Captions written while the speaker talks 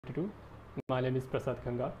2022. My name is Prasad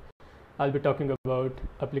Ghangal. I'll be talking about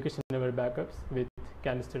application level backups with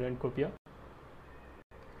Kanister and Kopia.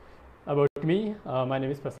 About me, my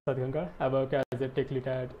name is Prasad Ghangal. I work as a tech lead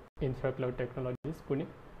at Infra Cloud Technologies, Pune.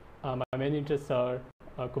 My main interests are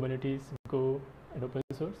Kubernetes, Go, and open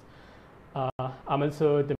source. I'm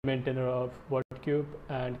also the maintainer of WordCube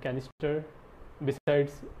and Kanister.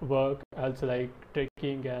 Besides work, I also like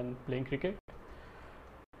trekking and playing cricket.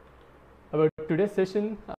 About today's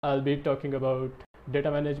session, I'll be talking about data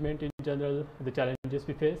management in general, the challenges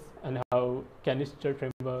we face, and how Kanister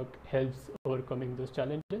framework helps overcoming those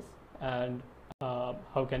challenges, and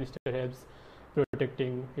how Kanister helps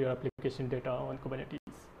protecting your application data on Kubernetes.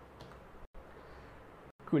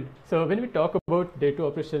 Cool. So when we talk about data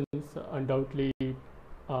operations, undoubtedly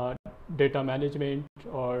data management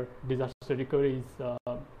or disaster recovery is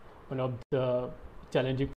one of the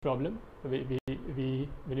challenging problem we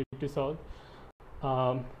need to solve.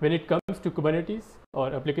 When it comes to Kubernetes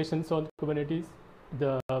or applications on Kubernetes,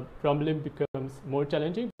 the problem becomes more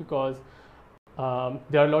challenging because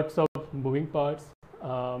there are lots of moving parts.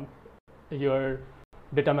 Your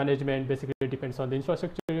data management basically depends on the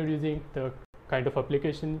infrastructure you're using, the kind of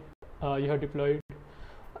application you have deployed.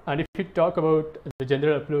 And if we talk about the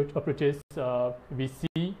general approaches we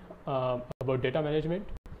see about data management,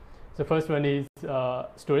 so first one is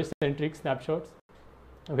storage-centric snapshots,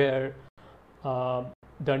 where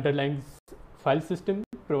the underlying file system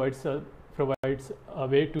provides a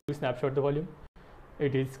way to snapshot the volume.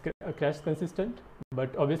 It is crash consistent,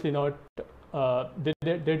 but obviously not. They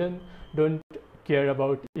don't care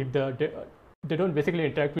about if they don't basically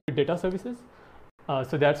interact with data services.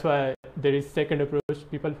 So that's why there is second approach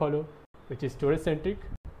people follow, which is storage-centric,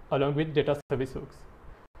 along with data service hooks.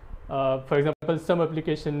 For example, some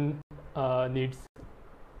application needs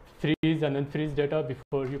freeze and unfreeze data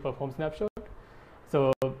before you perform snapshot.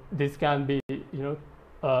 So this can be,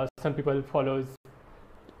 some people follows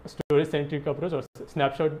storage-centric approach or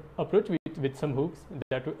snapshot approach with some hooks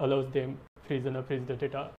that allows them freeze and unfreeze the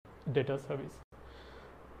data service.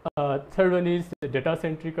 Third one is the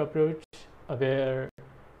data-centric approach, where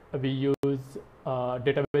we use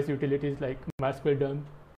database utilities like MySQL dump,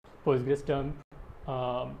 Postgres dump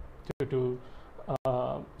to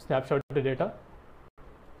snapshot the data.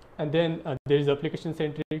 And then there is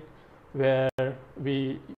application-centric, where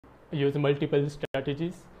we use multiple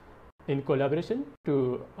strategies in collaboration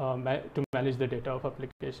to manage the data of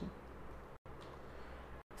application.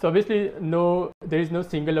 So obviously, there is no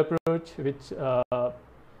single approach which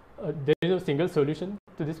there is no single solution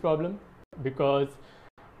to this problem, because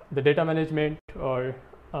the data management or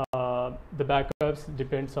the backups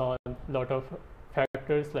depends on a lot of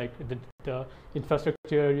factors like the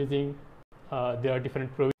infrastructure you're using. There are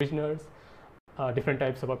different provisioners, different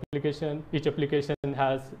types of application. Each application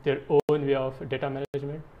has their own way of data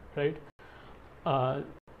management, right?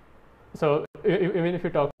 So even if you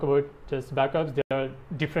talk about just backups, there are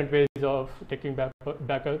different ways of taking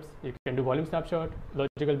backups. You can do volume snapshot,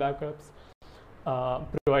 logical backups,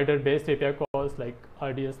 provider-based API calls like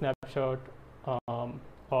RDS snapshot,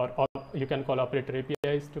 or you can call operator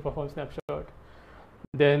APIs to perform snapshot.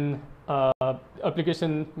 Then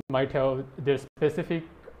application might have their specific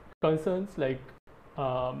concerns, like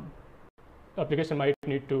application might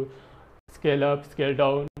need to scale up, scale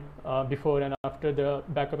down before and after the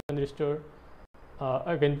backup and restore,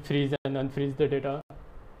 again freeze and unfreeze the data.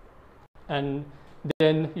 And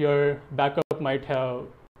then your backup might have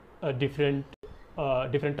a different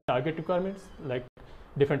target requirements, like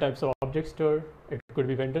different types of object store. It could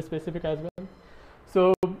be vendor specific as well.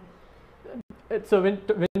 So when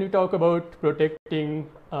you talk about protecting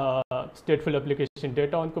stateful application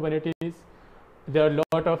data on Kubernetes, there are a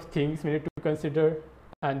lot of things we need to consider,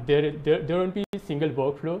 and there won't be a single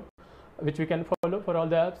workflow which we can follow for all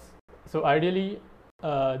the apps. So ideally,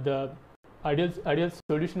 the ideal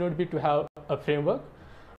solution would be to have a framework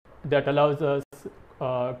that allows us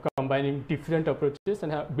combining different approaches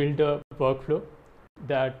and build a workflow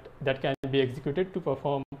that can be executed to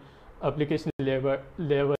perform application level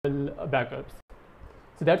backups.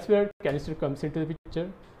 So that's where Kanister comes into the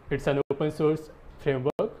picture. It's an open source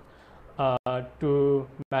framework to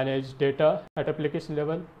manage data at application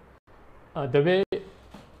level. The way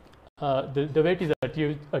it is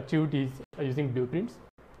achieved is using blueprints.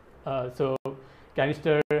 So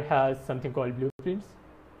Kanister has something called blueprints,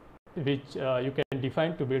 which you can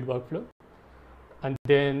define to build workflow, and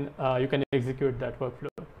then you can execute that workflow.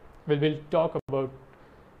 We'll talk about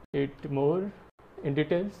it more in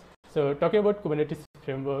details. So talking about Kubernetes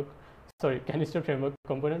framework, Kanister framework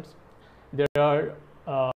components, there are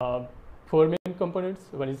 4 main components.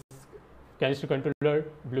 One is Kanister controller,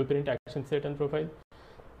 blueprint, action set, and profile.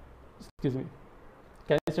 Excuse me.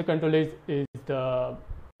 Kanister controller is the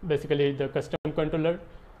basically the custom controller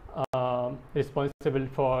responsible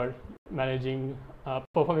for managing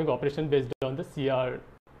performing operation based on the CR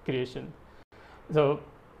creation. So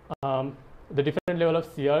the different level of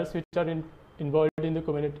CRs which are involved in the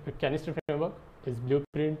Kubernetes Kanister framework is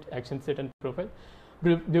blueprint, action set, and profile.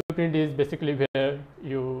 Blueprint is basically where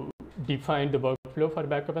you define the workflow for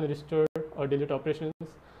backup and restore or delete operations.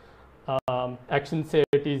 Action set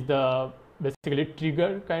is the basically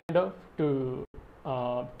trigger kind of to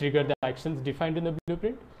trigger the actions defined in the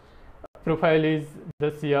blueprint. Profile is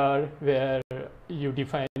the CR where you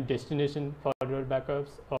define destination for your backups,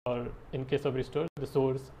 or in case of restore, the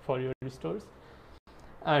source for your restores.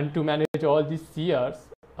 And to manage all these CRs,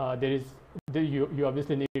 you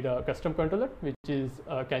obviously need a custom controller, which is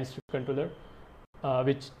a Kanister controller,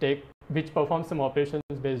 which performs some operations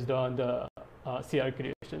based on the CR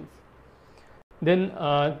creations. Then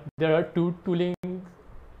there are two tooling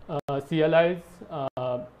CLIs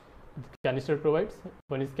Kanister provides.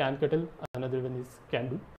 One is CanCuttle, another one is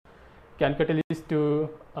CanDo. CanCuttle is to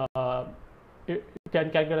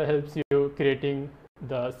CanCuttle helps you creating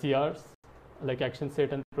the CRs like action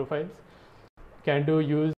set and profiles. CanDo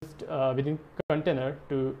used within container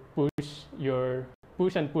to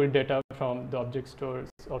push and pull data from the object stores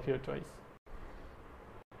of your choice.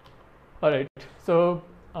 All right, so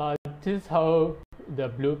this is how the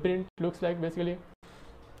blueprint looks like basically.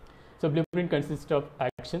 So blueprint consists of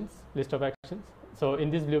actions, list of actions. So in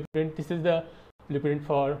this blueprint, this is the blueprint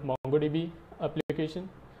for MongoDB application.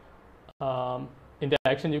 In the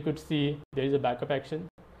action, you could see there is a backup action,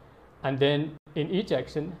 and then in each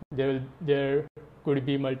action, there could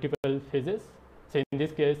be multiple phases. So in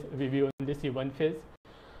this case, we only see one phase.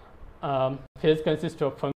 Phase consists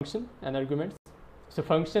of function and arguments. So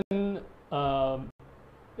function,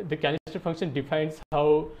 the Kanister function defines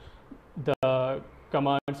how the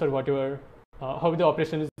commands or whatever, how the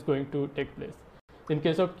operation is going to take place. In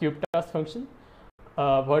case of kubetask function,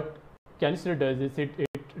 what Kanister does is it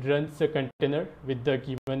runs a container with the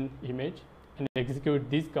given image and execute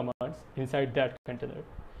these commands inside that container.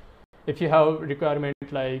 If you have requirement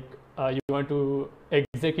like you want to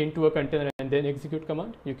exec into a container and then execute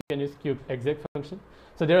command, you can use kubeexec function.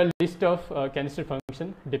 So there are a list of Kanister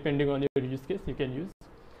function depending on your use case you can use.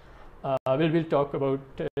 We'll talk about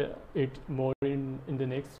it more in the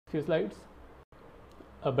next few slides.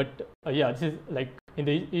 Yeah, this is like in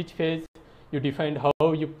each phase you define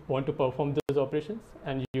how you want to perform those operations,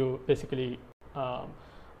 and you basically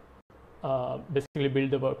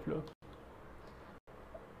build the workflow.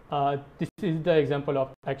 This is the example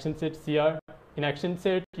of action set CR. In action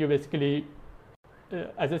set, you basically,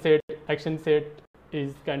 as I said, action set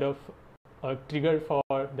is kind of a trigger for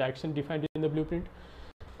the action defined in the blueprint.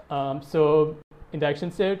 So in the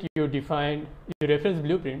action set, you reference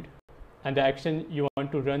blueprint and the action you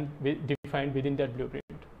want to run defined within that blueprint,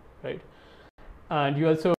 right? And you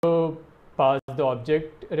also pass the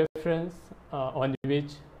object reference on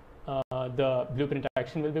which the blueprint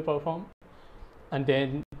action will be performed, and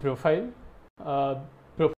then profile.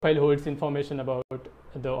 Profile holds information about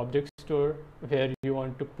the object store where you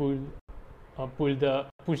want to push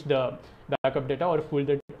the backup data or pull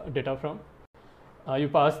the data from. You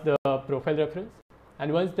pass the profile reference,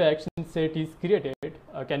 and once the action set is created,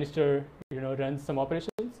 Kanister runs some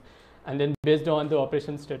operations, and then based on the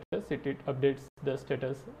operation status, it updates the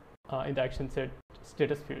status in the action set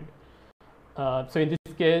status field. So in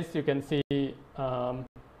this case, you can see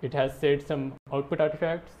it has set some output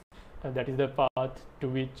artifacts, that is the path to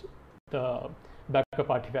which the backup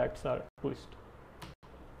artifacts are pushed.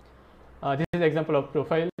 This is an example of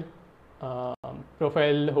profile.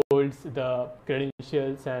 Profile holds the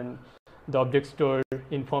credentials and the object store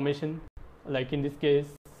information. Like in this case,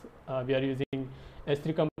 we are using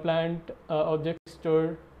S3 compliant object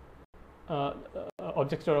store of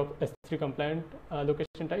S3 compliant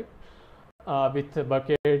location type with a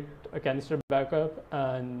bucket, a Kanister backup,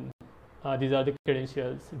 and these are the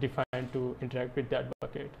credentials defined to interact with that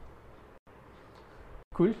bucket.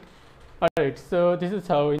 Cool. All right, so this is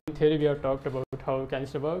how in theory we have talked about how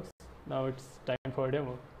Kanister works. Now it's time for a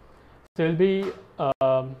demo. So we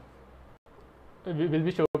will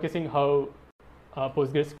be showcasing how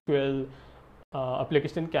PostgreSQL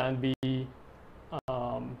application can be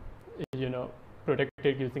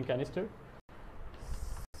protected using Kanister.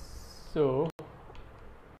 So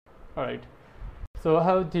all right, so I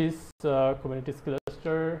have this Kubernetes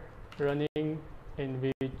cluster running in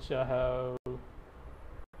which I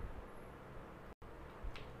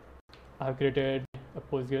have created a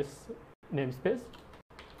Postgres namespace.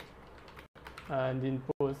 and in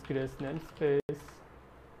Postgres namespace,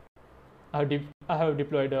 I have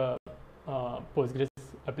deployed a Postgres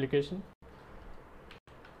application.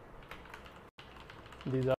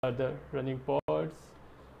 These are the running pods.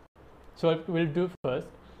 So what we'll do first,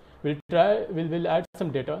 we'll add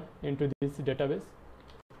some data into this database.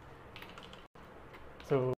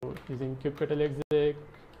 So using kubectl exec,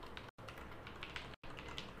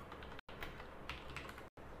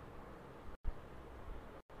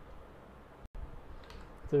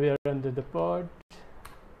 so we are under the pod,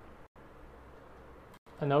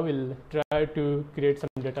 and now we'll try to create some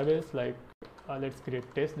database. Like let's create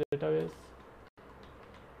test database.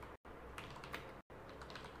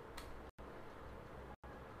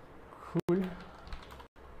 Cool.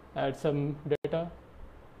 Add some data.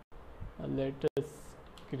 Let us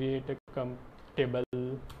create a table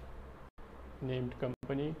named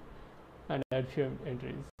company and add few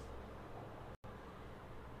entries.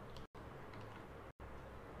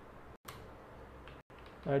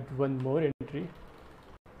 Add one more entry.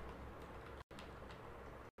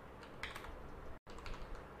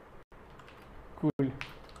 Cool.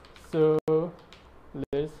 So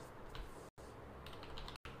let's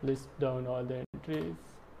list down all the entries.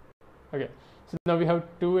 Okay, so now we have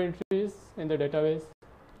 2 entries in the database,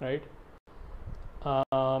 right?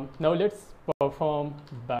 Now let's perform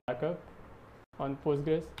backup on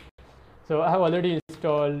Postgres. So I have already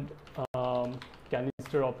installed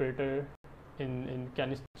Kanister operator in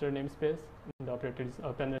Kanister namespace. The operator is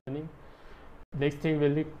up and running. Next thing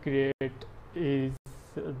we'll create is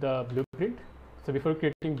the blueprint. So before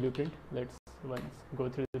creating blueprint, let's once go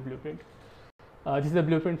through the blueprint. This is the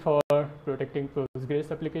blueprint for protecting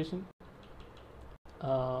Postgres application.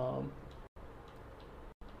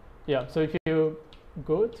 Yeah, so if you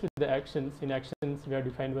go through the actions, in actions we have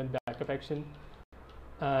defined one backup action,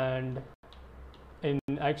 and in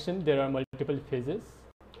action there are multiple phases.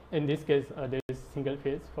 In this case there is single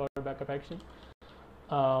phase for backup action.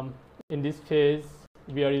 In this phase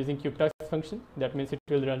we are using kubetask function. That means it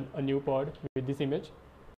will run a new pod with this image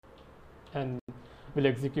and will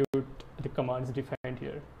execute the commands defined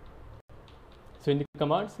here. So in the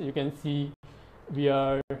commands you can see we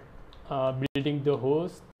are building the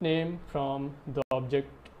host name from the object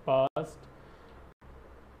passed,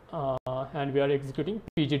 and we are executing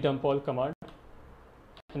pgdump all command,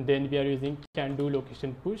 and then we are using can do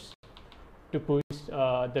location push to push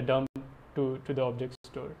the dump to the object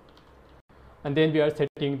store, and then we are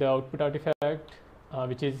setting the output artifact,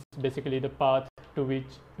 which is basically the path to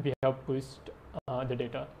which we have pushed the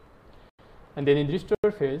data. And then in the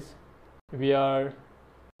restore phase we are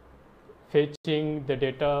fetching the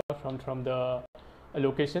data from the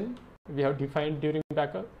location we have defined during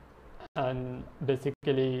backup, and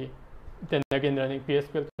basically then again running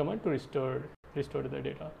psql command to restore the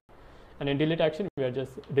data. And in delete action we are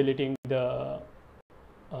just deleting the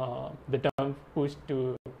dump push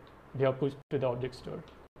to we have pushed to the object store.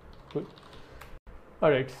 Cool. All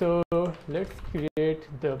right, so let's create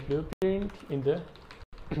the blueprint in the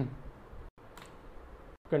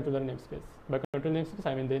controller namespace. By controller namespace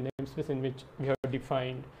I mean the namespace in which we have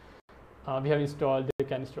defined we have installed the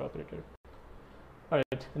Kanister operator. All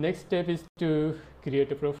right, the next step is to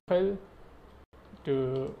create a profile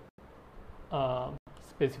to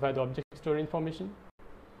specify the object store information.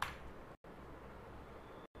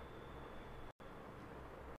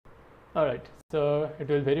 All right, so it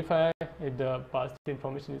will verify if the passed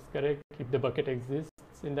information is correct, if the bucket exists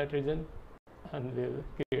in that region, and we'll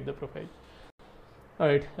create the profile. All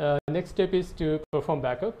right, next step is to perform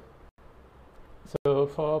backup. So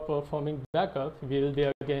for performing backup, we'll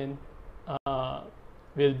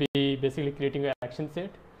be basically creating an action set.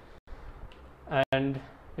 And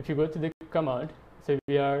if you go to the command, so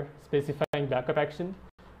we are specifying backup action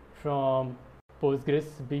from Postgres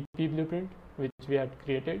BP blueprint, which we had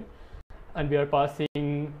created, and we are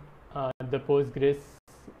passing the Postgres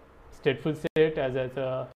stateful set as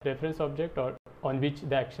a reference object or on which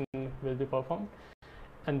the action will be performed,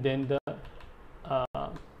 and then the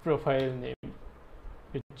profile name,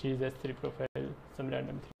 which is S3 profile, some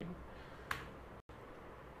random thing.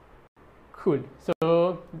 Cool.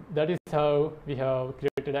 So that is how we have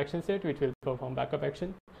created action set which will perform backup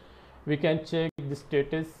action. We can check the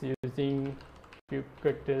status using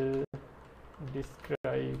kubectl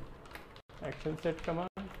describe action set command.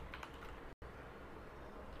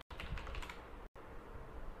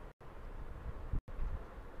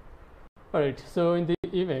 Alright, so in the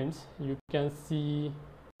events you can see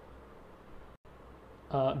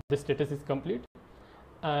the status is complete,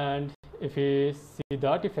 and if you see the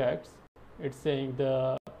artifacts, it's saying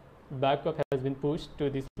the backup has been pushed to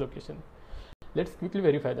this location. Let's quickly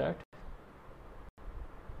verify that.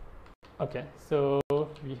 Okay, so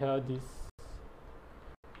we have this,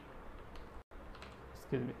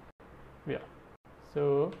 excuse me, yeah.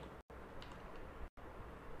 So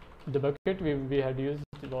the bucket we had used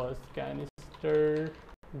was Kanister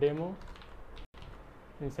demo.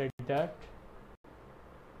 Inside that,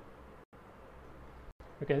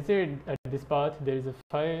 you can see at this path there is a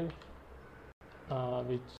file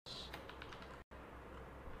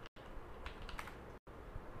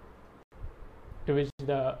to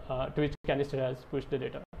which Kanister has pushed the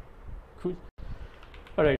data. Cool.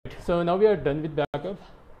 All right. So now we are done with backup.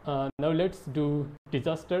 Now let's do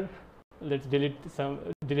disaster. Let's delete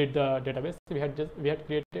the database we had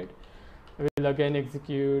created. We'll again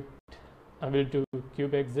execute. I will do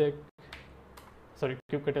kubectl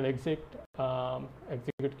exec,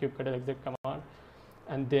 execute kubectl exec command,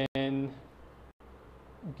 and then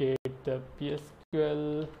get the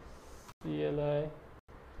psql CLI,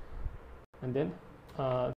 and then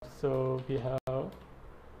so we have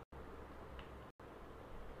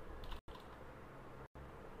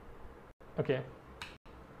okay,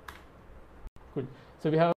 cool. So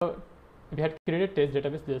we had created test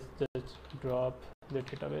database. Just drop the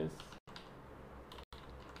database.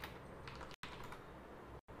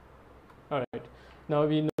 All right, now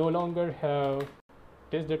we no longer have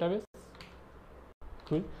test database.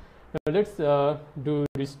 Cool. Now let's do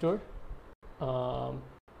restore.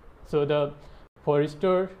 So for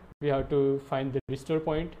restore, we have to find the restore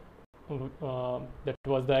point. That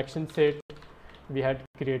was the action set we had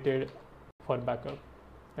created for backup.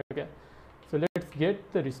 Okay, so let's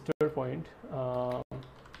get the restore point.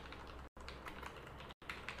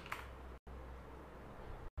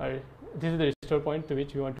 Alright, this is the restore point to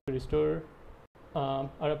which we want to restore our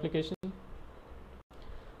application.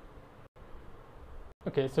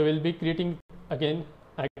 Okay, so we'll be creating again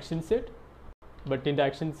action set, but in the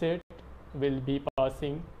action set we'll be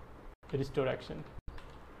passing restore action.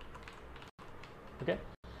 Okay,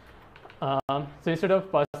 so instead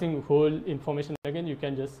of passing whole information again, you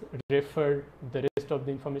can just refer the rest of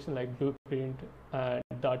the information like blueprint and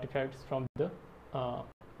the artifacts from the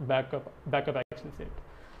backup action set.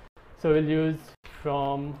 So we'll use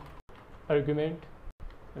from argument,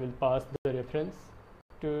 we'll pass the reference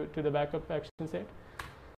to the backup action set,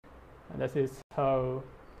 and this is how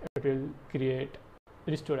it will create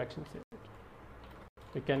restore action set.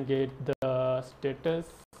 We can get the status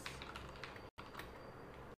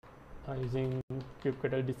using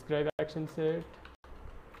kubectl describe action set.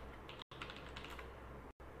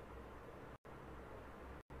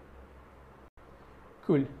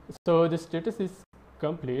 Cool. So the status is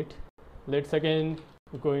complete. Let's again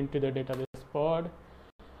go into the database pod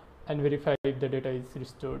and verify if the data is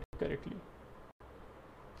restored correctly.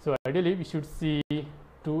 So ideally we should see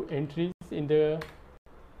 2 entries in the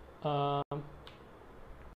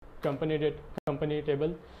company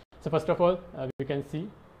table. So first of all, we can see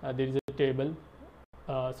there is a table,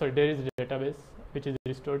 there is a database which is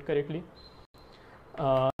restored correctly.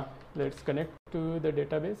 Let's connect to the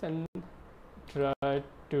database and try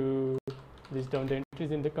to list down the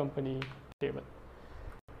entries in the company table.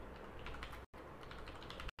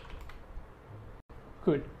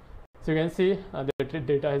 Cool. So you can see the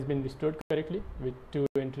data has been restored correctly with 2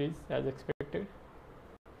 entries as expected.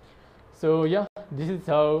 So yeah, this is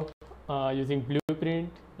how using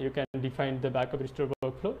Blueprint you can define the backup restore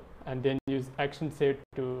workflow and then use action set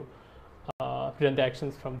to run the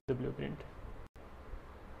actions from the Blueprint.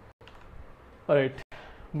 All right,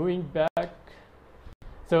 moving back.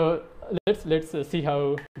 So let's see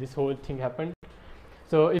how this whole thing happened.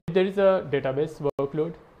 So if there is a database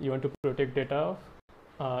workload you want to protect data of,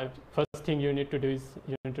 first thing you need to do is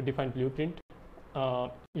you need to define Blueprint.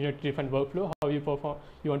 You need to define workflow, how you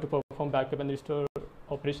want to perform backup and restore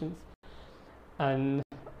operations. And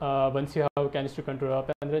once you have Kanister controller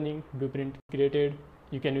up and running, Blueprint created,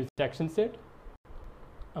 you can use action set.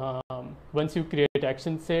 Once you create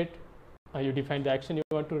action set, you define the action you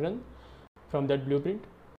want to run from that Blueprint.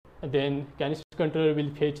 And then Kanister controller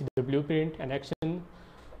will fetch the Blueprint and action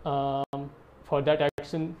for that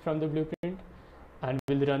action from the Blueprint and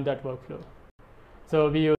will run that workflow. So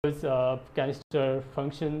we use Kanister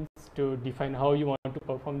functions to define how you want to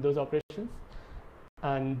perform those operations,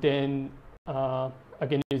 and then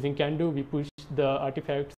again using can do we push the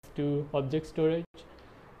artifacts to object storage,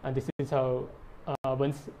 and this is how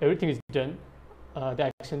once everything is done,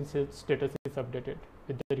 the action status is updated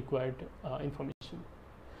with the required information.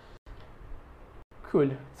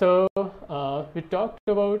 Cool. So we talked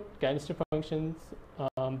about Kanister functions.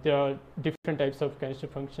 There are different types of Kanister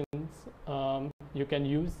functions you can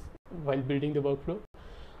use while building the workflow.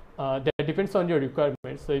 That depends on your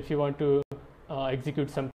requirements. So if you want to execute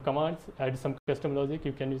some commands, add some custom logic.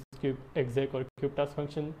 You can use kube exec or kube task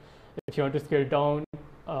function. If you want to scale down,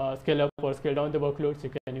 scale up or scale down the workloads,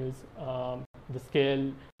 you can use the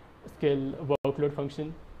scale workload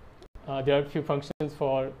function. There are a few functions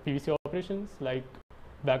for PVC operations, like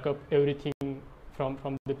backup everything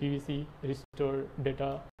from the PVC, restore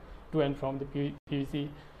data to and from the PVC.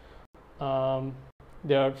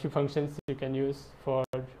 There are a few functions you can use for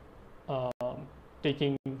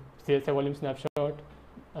taking CSI volume snapshot,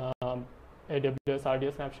 AWS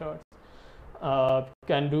RDS snapshots.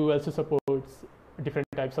 Can-do also supports different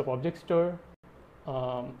types of object store,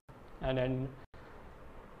 and then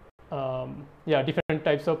different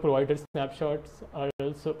types of provider snapshots are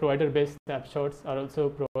also provider-based snapshots are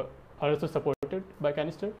also supported by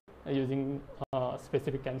Kanister using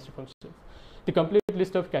specific Kanister functions. The complete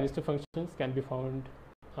list of Kanister functions can be found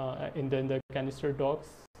in the Kanister docs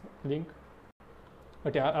link.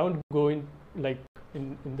 But yeah, I won't go in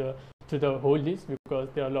to the whole list because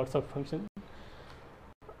there are lots of functions.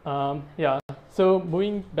 So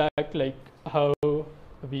moving back, like how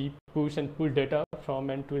we push and pull data from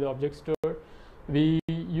and to the object store, we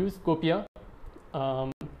use Kopia.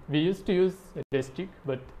 We used to use Restic,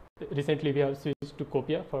 but recently we have switched to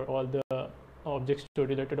Kopia for all the object store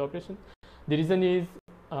related operations. The reason is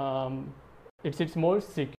it's more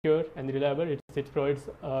secure and reliable. It provides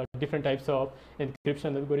different types of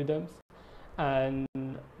encryption algorithms, and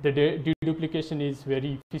the deduplication is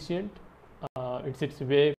very efficient. It's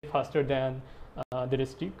way faster than the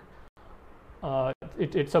Restic.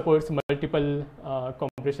 It supports multiple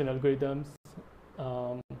compression algorithms,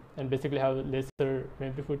 and basically have lesser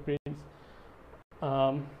memory footprints,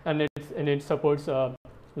 and it supports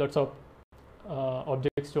lots of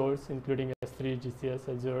object stores, including S3, GCS,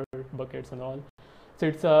 Azure, buckets, and all. So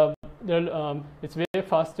it's way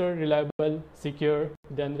faster, reliable, secure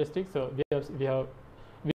than Restic. So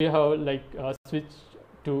we have like switched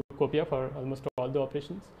to Kopia for almost all the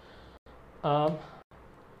operations.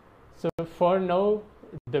 So for now,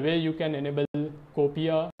 the way you can enable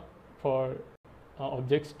Kopia for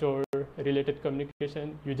object store related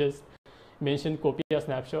communication, you just mention Kopia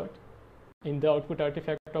snapshot in the output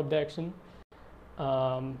artifact of the action,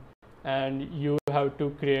 and you have to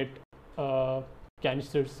create a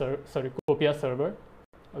Kopia server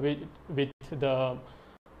with the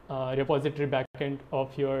repository backend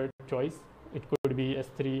of your choice. It could be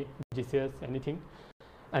S3, GCS, anything.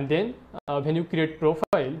 And then when you create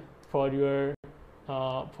profile for your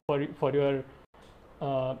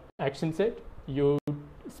action set, you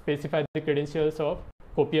specify the credentials of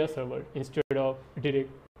Kopia server instead of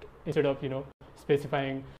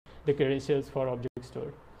specifying the credentials for object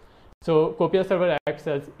store. So Kopia server acts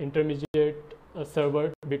as intermediate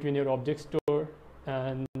server between your object store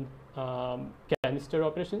and Kanister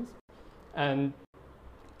operations, and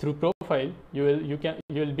through profile you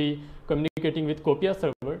will be communicating with Kopia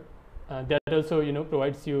server. That also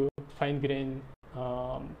provides you fine-grained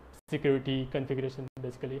security configuration.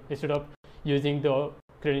 Basically, instead of using the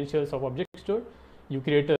credentials of object store, you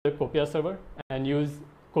create a Kopia server and use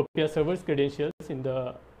Kopia server's credentials in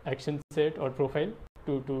the action set or profile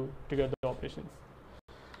to trigger the operations.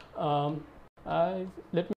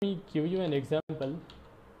 Let me give you an example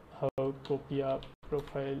how Kopia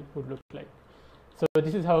profile would look like. So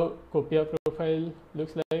this is how Kopia profile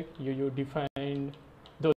looks like. You define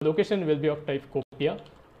the location will be of type Kopia,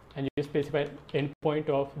 and you specify endpoint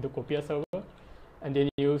of the Kopia server, and then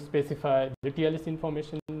you specify the TLS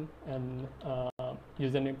information and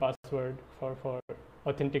username, password for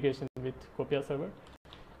authentication with Kopia server.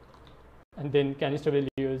 And then Kanister will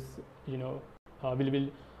use will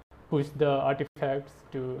push the artifacts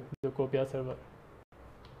to the Kopia server.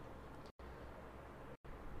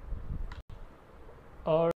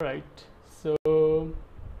 All right, so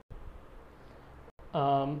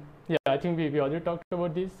I think we already talked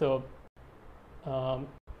about this. So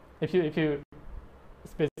if you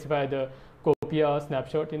specify the Kopia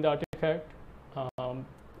snapshot in the artifact,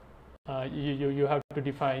 you have to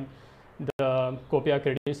define the Kopia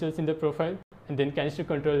credentials in the profile, and then Kanister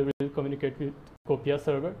controller will communicate with Kopia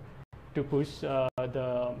server to push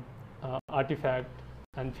the artifact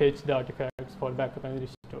and fetch the artifacts for backup and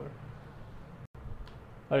restore.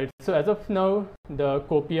 All right, so as of now, the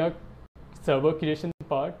Kopia server creation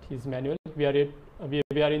part is manual. We are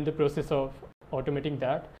in the process of automating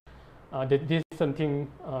that. This is something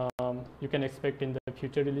you can expect in the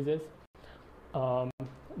future releases.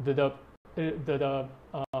 The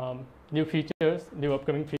new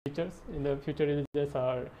upcoming features in the future releases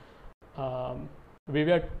are we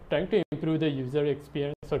are trying to improve the user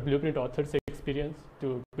experience or blueprint author's experience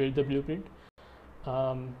to build the blueprint.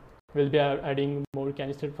 We'll be adding more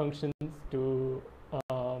Kanister functions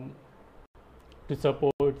um, to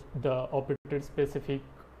support the operator-specific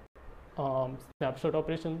snapshot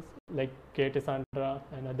operations like Cassandra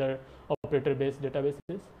and other operator-based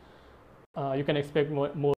databases. You can expect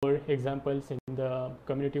more examples in the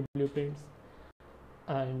community blueprints,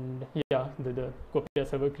 and yeah, the Kopia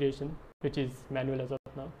server creation, which is manual as of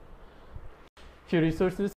now. Few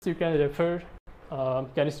resources you can refer.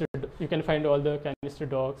 Kanister, you can find all the Kanister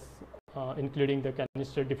docs, including the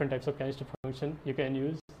Kanister, different types of Kanister function you can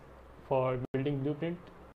use for building blueprint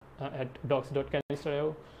at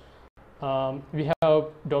docs.kanister.io. We have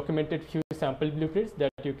documented few sample blueprints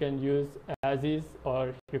that you can use as is,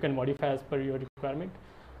 or you can modify as per your requirement.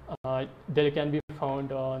 They can be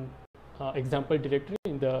found on example directory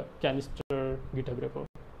in the Kanister GitHub repo.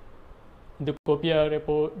 The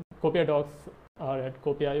Kopia docs are at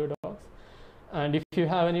Kopia.io docs. And if you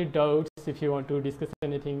have any doubts, if you want to discuss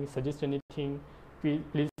anything, suggest anything,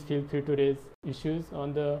 please feel free to raise issues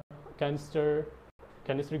on the Kanister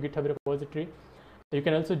GitHub repository. You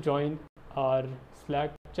can also join our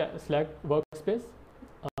Slack workspace,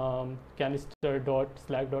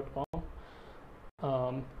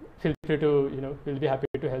 kanister.slack.com. Feel free to, we'll be happy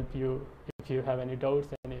to help you if you have any doubts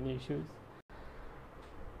and any issues.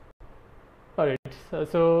 All right,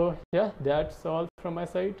 so yeah, that's all from my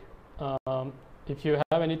side. If you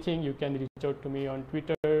have anything, you can reach out to me on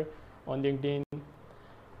Twitter, on LinkedIn.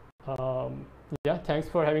 Yeah, thanks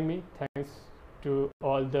for having me. Thanks to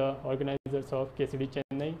all the organizers of KCD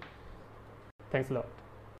Chennai. Thanks a lot.